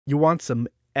You want some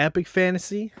epic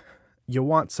fantasy? You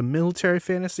want some military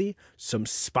fantasy? Some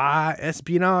spy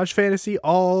espionage fantasy?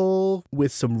 All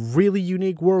with some really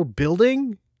unique world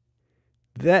building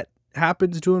that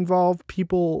happens to involve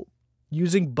people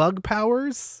using bug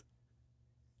powers?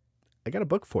 I got a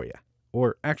book for you.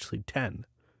 Or actually 10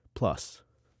 plus.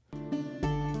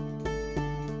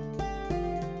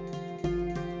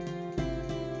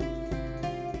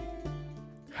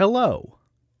 Hello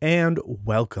and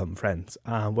welcome, friends.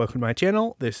 Welcome to my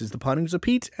channel. This is the Ponderings of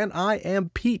Pete, and I am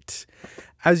Pete.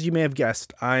 As you may have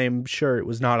guessed, I'm sure it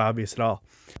was not obvious at all.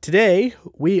 Today,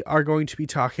 we are going to be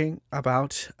talking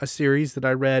about a series that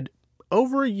I read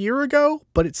over a year ago,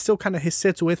 but it still kind of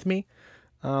sits with me.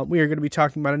 We are going to be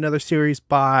talking about another series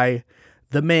by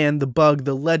the man, the bug,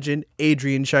 the legend,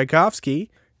 Adrian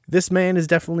Tchaikovsky. This man has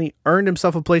definitely earned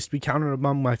himself a place to be counted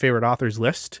among my favorite authors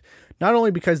list. Not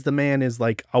only because the man is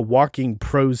like a walking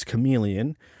prose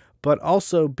chameleon, but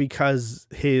also because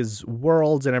his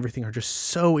worlds and everything are just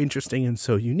so interesting and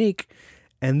so unique.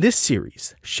 And this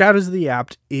series, Shadows of the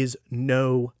Apt, is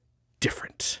no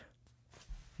different.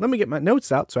 Let me get my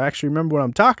notes out so I actually remember what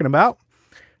I'm talking about.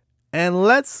 And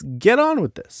let's get on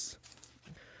with this.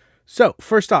 So,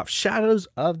 first off, Shadows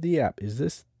of the Apt. Is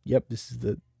this? Yep, this is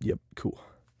the... Yep, cool.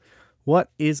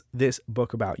 What is this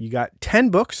book about? You got 10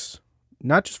 books.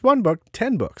 Not just one book,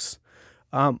 10 books.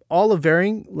 All of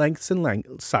varying lengths and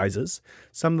sizes.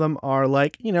 Some of them are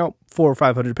like, 400 or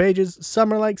 500 pages.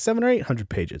 Some are like 700 or 800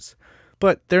 pages.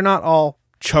 But they're not all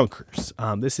chunkers.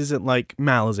 This isn't like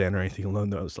Malazan or anything along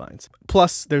those lines.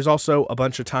 Plus, there's also a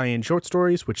bunch of tie-in short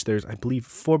stories, which there's, I believe,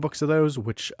 4 books of those,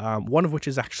 which one of which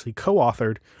is actually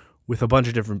co-authored with a bunch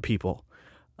of different people.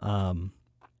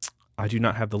 I do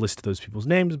not have the list of those people's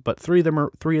names, but three of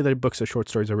the books of short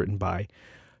stories are written by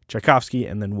Tchaikovsky,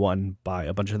 and then one by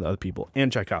a bunch of the other people and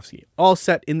Tchaikovsky, all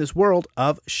set in this world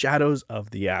of Shadows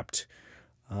of the Apt.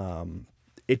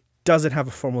 It doesn't have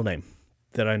a formal name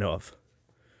that I know of.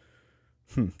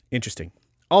 Interesting.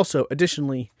 Also,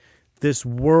 additionally, this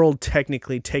world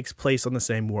technically takes place on the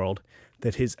same world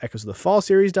that his Echoes of the Fall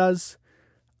series does,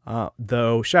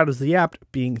 though Shadows of the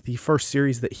Apt, being the first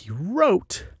series that he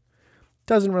wrote,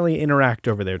 doesn't really interact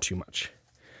over there too much.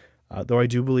 Though I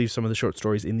do believe some of the short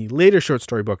stories in the later short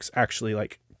story books actually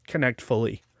connect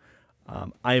fully.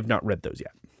 I have not read those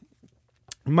yet.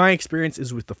 My experience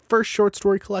is with the first short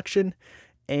story collection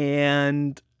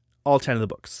and all 10 of the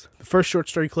books. The first short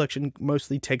story collection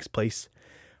mostly takes place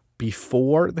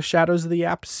before the Shadows of the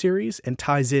Apt series and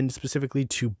ties in specifically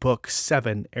to book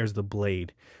 7, Heirs of the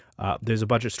Blade. There's a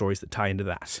bunch of stories that tie into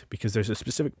that because there's a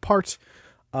specific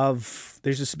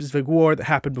there's a specific war that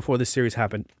happened before this series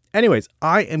happened. Anyways,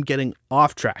 I am getting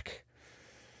off track.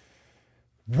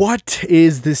 What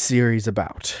is this series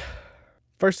about?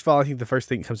 First of all, I think the first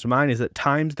thing that comes to mind is that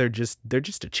times they're just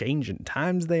a changing.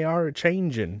 Times they are a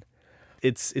changing.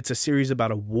 It's a series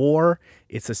about a war.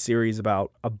 It's a series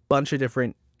about a bunch of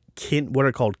different what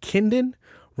are called kindin,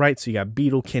 right? So you got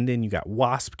beetle kindin, you got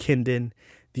wasp kindin.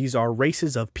 These are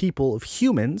races of people, of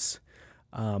humans,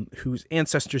 whose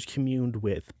ancestors communed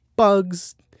with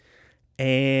bugs,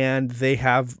 and they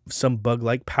have some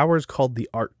bug-like powers called the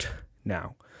Art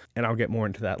now, and I'll get more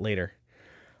into that later.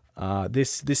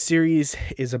 This series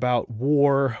is about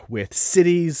war with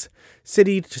cities,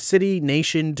 city to city,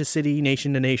 nation to city,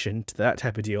 nation to nation, to that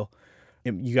type of deal.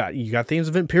 And you got themes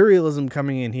of imperialism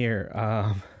coming in here,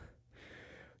 and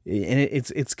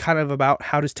it's kind of about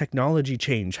how does technology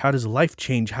change, how does life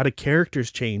change, how do characters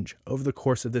change over the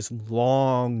course of this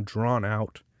long,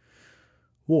 drawn-out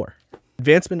war.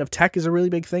 Advancement of tech is a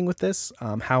really big thing with this,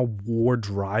 how war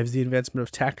drives the advancement of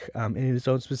tech in its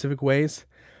own specific ways.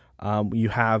 You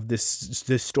have this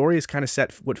story is kind of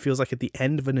set what feels like at the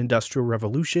end of an industrial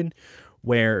revolution,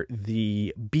 where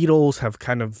the Beatles have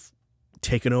kind of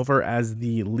taken over as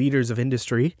the leaders of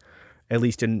industry, at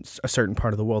least in a certain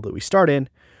part of the world that we start in.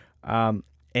 And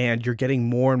you're getting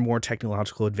more and more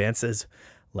technological advances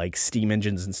like steam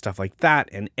engines and stuff like that,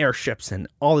 and airships and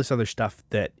all this other stuff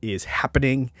that is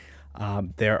happening.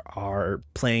 There are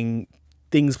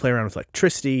things play around with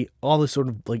electricity, all this sort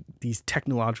of these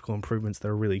technological improvements that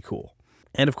are really cool.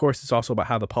 And of course, it's also about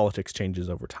how the politics changes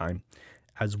over time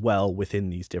as well within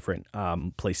these different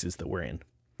places that we're in.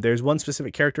 There's one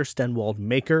specific character, Stenwald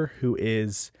Maker, who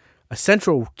is a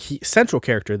central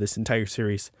character of this entire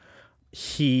series.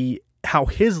 How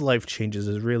his life changes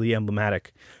is really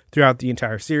emblematic throughout the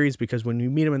entire series, because when you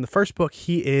meet him in the first book,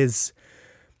 he is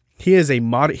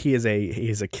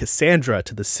a Cassandra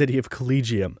to the city of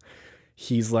Collegium.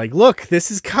 He's like, look,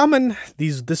 this is coming.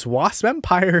 This Wasp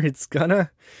Empire,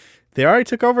 they already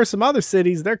took over some other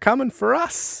cities. They're coming for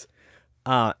us.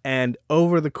 And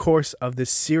over the course of this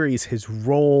series, his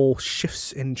role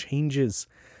shifts and changes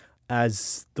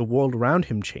as the world around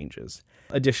him changes.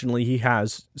 Additionally, he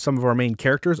has some of our main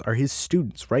characters are his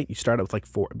students, right? You start out with like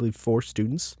four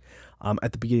students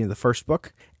at the beginning of the first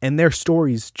book, and their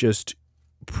stories just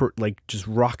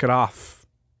rocket off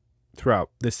throughout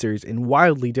this series in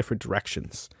wildly different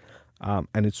directions.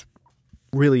 And it's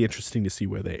really interesting to see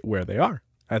where they are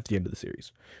at the end of the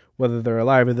series. Whether they're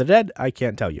alive or they're dead, I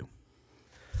can't tell you.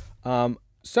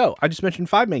 So I just mentioned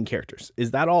 5 main characters.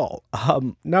 Is that all?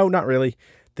 No, not really.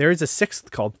 There is a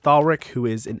 6th called Thalric, who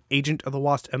is an agent of the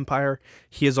Lost Empire.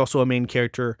 He is also a main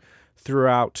character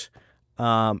throughout.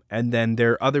 And then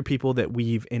there are other people that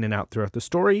weave in and out throughout the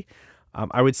story.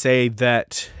 I would say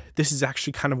that this is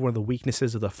actually kind of one of the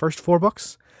weaknesses of the first 4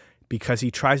 books, because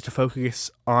he tries to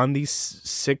focus on these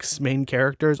 6 main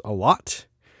characters a lot.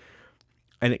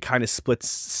 And it kind of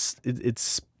splits, it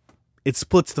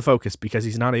splits the focus because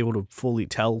he's not able to fully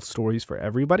tell stories for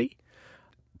everybody.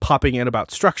 Popping in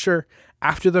about structure,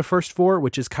 after the first 4,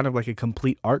 which is kind of like a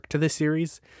complete arc to this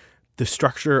series, the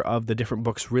structure of the different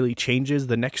books really changes.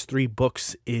 The next 3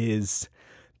 books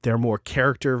they're more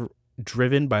character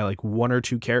driven by like 1 or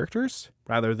 2 characters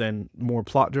rather than more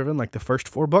plot driven like the first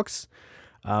 4 books.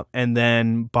 And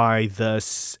then by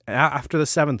after the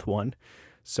 7th one,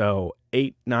 so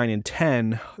 8, 9, and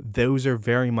 10, those are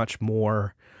very much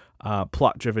more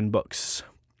plot driven books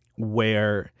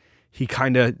where he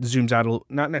kind of zooms out,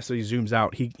 not necessarily zooms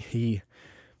out. He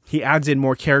adds in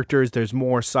more characters. There's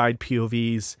more side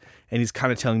POVs, and he's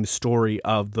kind of telling the story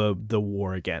of the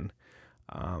war again.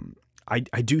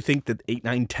 I do think that 8,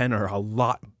 9, 10 are a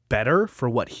lot better for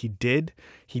what he did.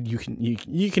 You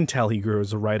can tell he grew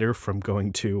as a writer from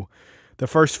going to the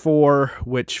first 4,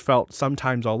 which felt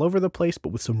sometimes all over the place,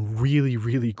 but with some really,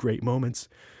 really great moments.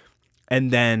 And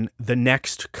then the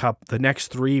next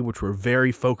 3, which were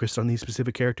very focused on these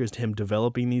specific characters, him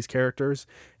developing these characters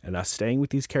and us staying with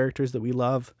these characters that we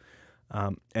love.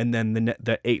 And then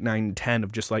the 8, 9, 10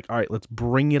 of just like, all right, let's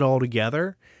bring it all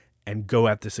together and go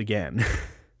at this again.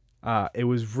 It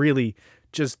was really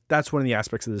that's one of the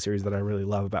aspects of the series that I really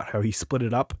love about how he split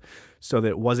it up so that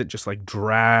it wasn't just like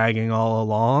dragging all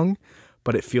along,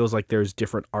 but it feels like there's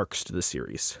different arcs to the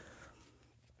series.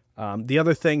 The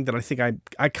other thing that I think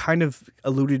I kind of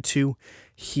alluded to,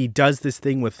 he does this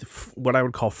thing with what I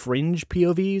would call fringe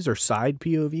POVs or side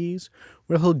POVs,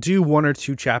 where he'll do 1 or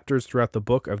 2 chapters throughout the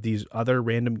book of these other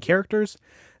random characters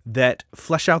that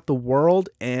flesh out the world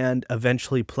and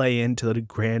eventually play into the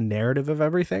grand narrative of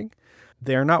everything.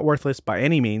 They're not worthless by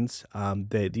any means.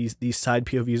 These side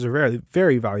POVs are very,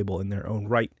 very valuable in their own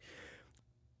right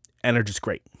and are just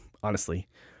great, honestly.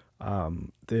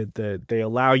 They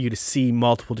allow you to see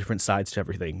multiple different sides to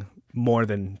everything, more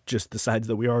than just the sides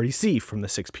that we already see from the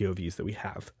 6 POVs that we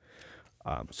have.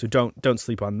 So don't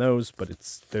sleep on those, but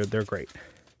they're great.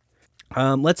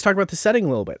 Let's talk about the setting a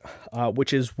little bit,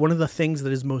 which is one of the things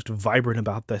that is most vibrant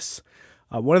about this.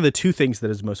 One of the 2 things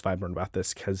that is most vibrant about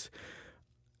this, because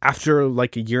after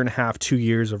like 1.5 years, 2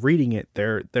 years of reading it,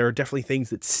 there are definitely things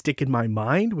that stick in my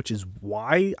mind, which is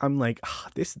why I'm like,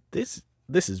 this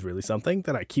is really something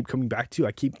that I keep coming back to.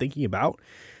 I keep thinking about.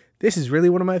 This is really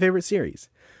one of my favorite series.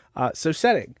 So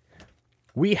setting,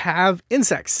 we have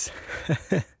insects.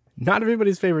 Not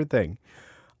everybody's favorite thing.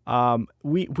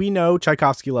 We know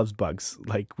Tchaikovsky loves bugs.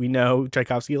 Like, we know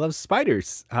Tchaikovsky loves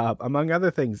spiders, among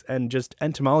other things, and just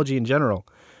entomology in general.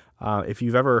 If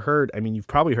you've ever heard, I mean, you've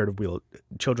probably heard of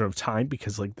Children of Time,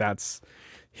 because like that's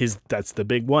the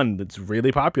big one that's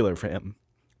really popular for him,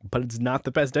 but it's not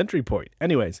the best entry point.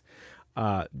 Anyways,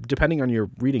 depending on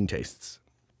your reading tastes.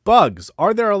 Bugs.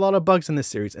 Are there a lot of bugs in this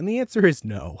series? And the answer is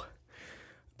no.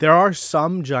 There are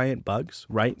some giant bugs,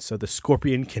 right? So the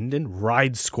scorpion kindred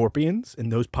rides scorpions,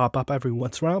 and those pop up every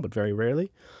once in a while, but very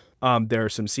rarely. There are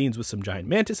some scenes with some giant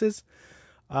mantises.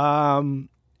 And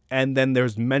then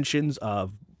there's mentions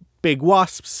of big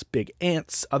wasps, big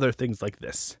ants, other things like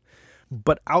this.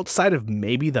 But outside of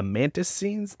maybe the mantis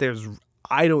scenes,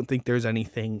 I don't think there's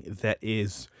anything that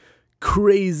is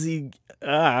crazy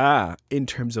in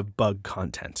terms of bug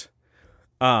content.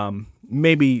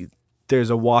 Maybe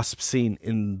there's a wasp scene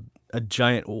in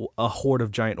a horde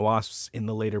of giant wasps in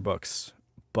the later books,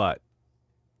 but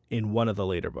in one of the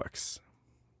later books.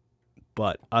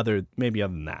 But maybe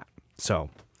other than that. So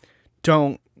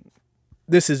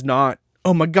this is not,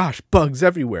 oh my gosh, bugs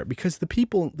everywhere, because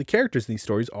the characters in these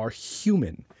stories are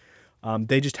human.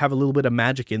 They just have a little bit of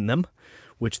magic in them,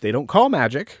 which they don't call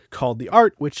magic, called the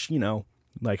art, which,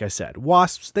 like I said,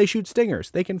 wasps, they shoot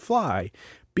stingers, they can fly.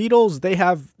 Beetles, they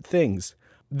have things.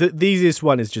 The easiest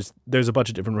one is just, there's a bunch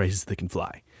of different races that can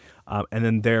fly. And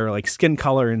then their like skin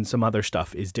color and some other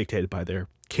stuff is dictated by their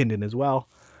kindred as well.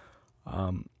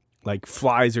 Like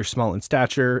flies are small in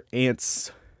stature,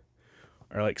 ants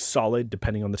are like solid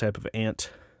depending on the type of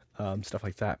ant, stuff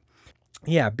like that.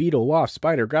 Yeah, beetle, wasp,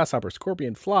 spider, grasshopper,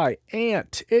 scorpion, fly,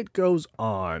 ant. It goes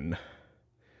on.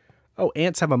 Oh,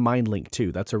 ants have a mind link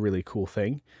too. That's a really cool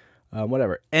thing.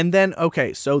 Whatever. And then,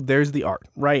 okay, so there's the art,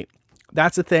 right?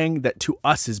 That's a thing that to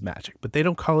us is magic, but they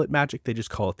don't call it magic. They just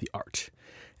call it the art.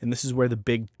 And this is where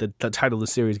the title of the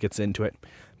series gets into it.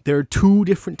 There are two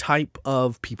different type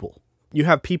of people. You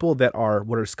have people that are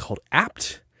what is called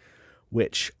apt,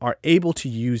 which are able to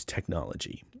use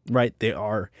technology, right? They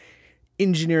are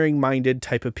engineering-minded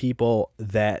type of people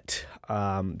that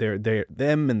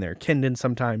them and their kindred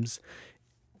sometimes,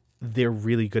 they're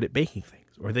really good at making things,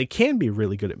 or they can be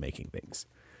really good at making things.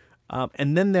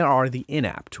 And then there are the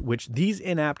inapt, which these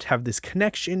inapt have this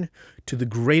connection to the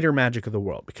greater magic of the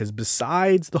world, because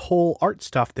besides the whole art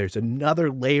stuff, there's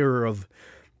another layer of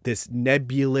this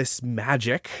nebulous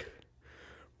magic,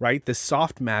 right? This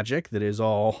soft magic that is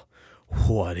all,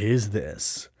 what is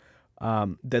this?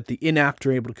 That the inapt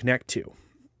are able to connect to.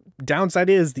 Downside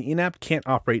is the inapt can't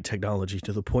operate technology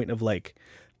to the point of like,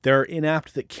 there are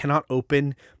inapt that cannot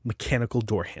open mechanical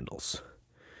door handles.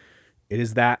 It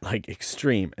is that like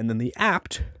extreme. And then the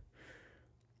apt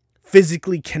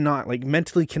physically cannot, like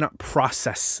mentally cannot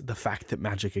process the fact that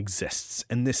magic exists.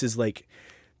 And this is like,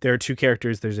 there are two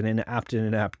characters. There's an inapt and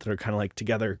an apt that are kind of like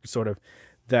together, sort of,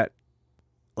 that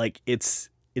like it's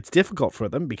difficult for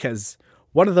them because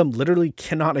one of them literally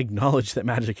cannot acknowledge that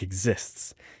magic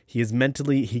exists.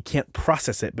 He can't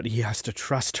process it, but he has to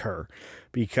trust her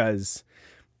because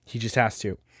he just has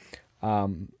to.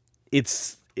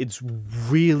 It's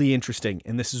really interesting.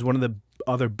 And this is one of the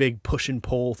other big push and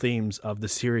pull themes of the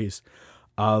series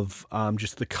of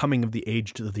just the coming of the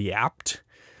age to the apt.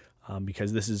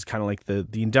 Because this is kind of like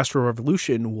the Industrial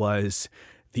Revolution was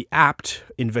the apt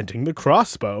inventing the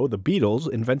crossbow, the Beatles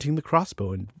inventing the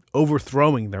crossbow and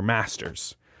overthrowing their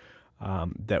masters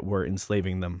that were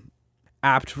enslaving them.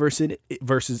 Apt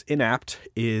versus inapt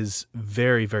is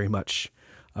very, very much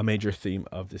a major theme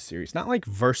of this series. Not like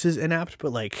versus inapt,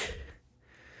 but like,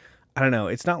 I don't know.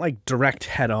 It's not like direct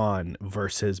head-on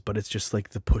versus, but it's just like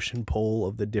the push and pull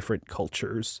of the different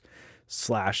cultures /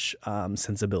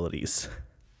 sensibilities.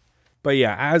 But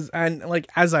yeah,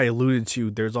 as I alluded to,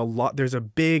 there's a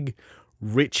big,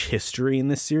 rich history in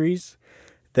this series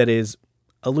that is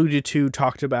alluded to,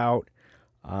 talked about,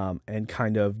 and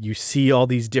kind of you see all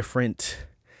these different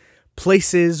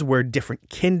places where different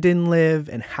kindred live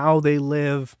and how they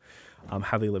live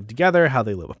together, how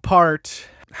they live apart,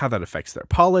 how that affects their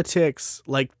politics.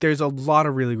 Like there's a lot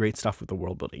of really great stuff with the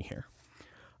world building here.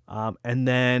 And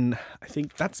then I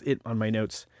think that's it on my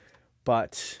notes,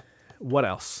 but what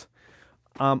else?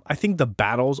 I think the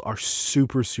battles are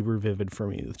super, super vivid for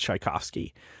me with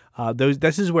Tchaikovsky.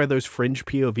 This is where those fringe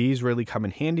POVs really come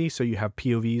in handy. So you have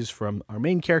POVs from our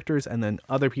main characters and then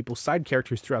other people's side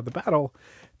characters throughout the battle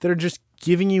that are just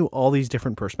giving you all these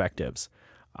different perspectives,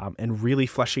 and really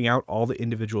fleshing out all the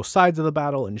individual sides of the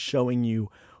battle and showing you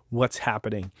what's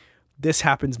happening. This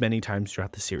happens many times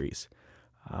throughout the series.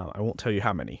 I won't tell you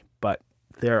how many, but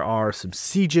there are some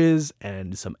sieges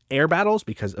and some air battles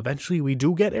because eventually we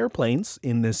do get airplanes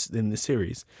in this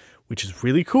series, which is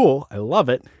really cool. I love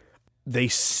it. They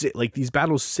sit, like these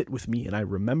battles sit with me and I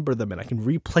remember them and I can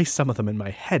replay some of them in my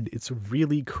head. It's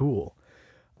really cool.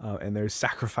 And there's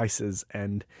sacrifices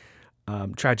and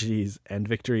tragedies and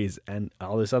victories and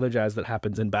all this other jazz that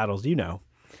happens in battles. You know,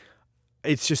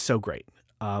 it's just so great.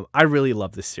 I really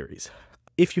love this series.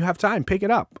 If you have time, pick it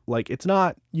up. Like it's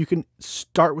not, you can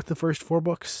start with the first 4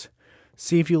 books,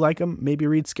 see if you like them, maybe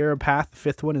read Scarab Path,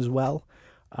 the 5th one as well,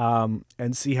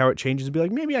 and see how it changes and be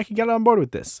like, maybe I can get on board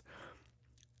with this.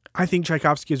 I think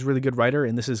Tchaikovsky is a really good writer,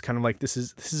 and this is kind of like, this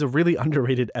is a really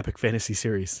underrated epic fantasy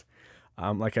series.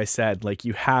 Like I said, like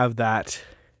you have that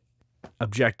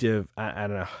objective, I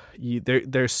don't know,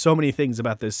 there's so many things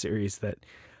about this series that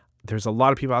there's a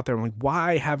lot of people out there. I'm like,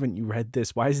 why haven't you read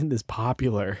this? Why isn't this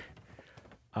popular?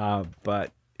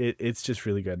 But it's just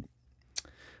really good.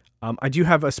 I do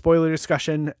have a spoiler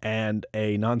discussion and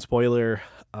a non-spoiler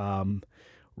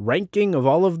ranking of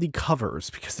all of the covers,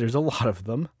 because there's a lot of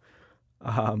them,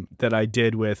 that I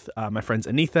did with my friends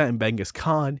Anitha and Benghis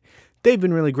Khan. They've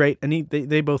been really great. And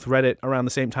they both read it around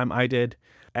the same time I did.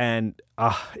 And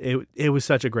it was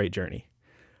such a great journey.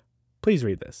 Please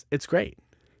read this. It's great.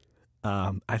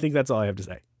 I think that's all I have to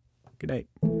say. Good night.